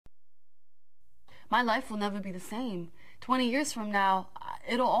my life will never be the same. 20 years from now,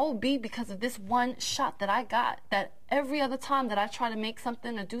 it'll all be because of this one shot that I got. That every other time that I try to make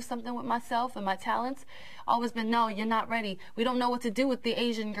something or do something with myself and my talents, always been, no, you're not ready. We don't know what to do with the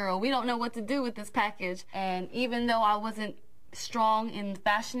Asian girl. We don't know what to do with this package. And even though I wasn't strong in the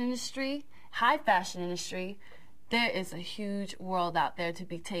fashion industry, high fashion industry, there is a huge world out there to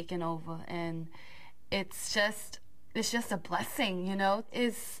be taken over. And it's just a blessing, you know.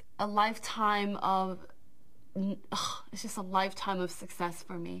 It's a lifetime of it's just a lifetime of success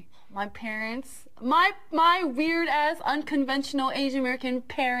for me. My parents, my weird ass unconventional Asian American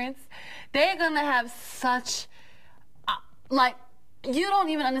parents, they're gonna have such like, you don't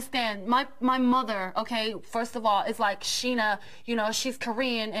even understand. My mother, okay, first of all, is like Sheena, you know, she's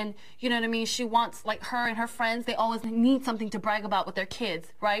Korean, and you know what I mean, she wants, like, her and her friends, they always need something to brag about with their kids,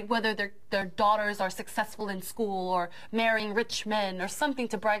 right? Whether their daughters are successful in school or marrying rich men or something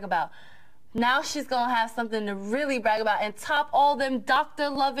to brag about. Now she's gonna have something to really brag about and top all them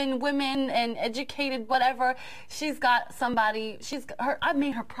doctor-loving women and educated whatever. She's got somebody, I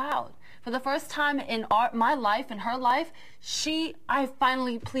made her proud. For the first time in my life and her life, I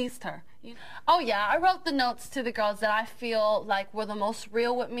finally pleased her. Oh yeah, I wrote the notes to the girls that I feel like were the most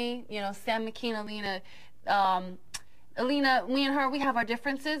real with me. You know, Sam, McKean, Alina, me and her, we have our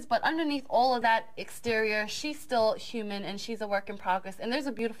differences, but underneath all of that exterior, she's still human and she's a work in progress. And there's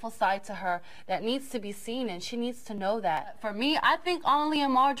a beautiful side to her that needs to be seen, and she needs to know that. For me, I think Annalie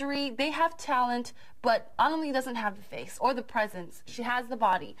and Marjorie, they have talent, but Annalie doesn't have the face or the presence. She has the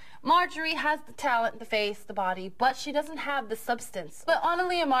body. Marjorie has the talent, the face, the body, but she doesn't have the substance. But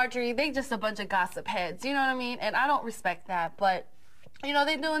Annalie and Marjorie, they just a bunch of gossip heads, you know what I mean? And I don't respect that, but you know,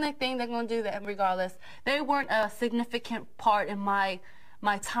 they're doing their thing, they're going to do that regardless. They weren't a significant part in my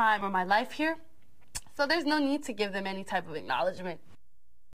time or my life here, so there's no need to give them any type of acknowledgement.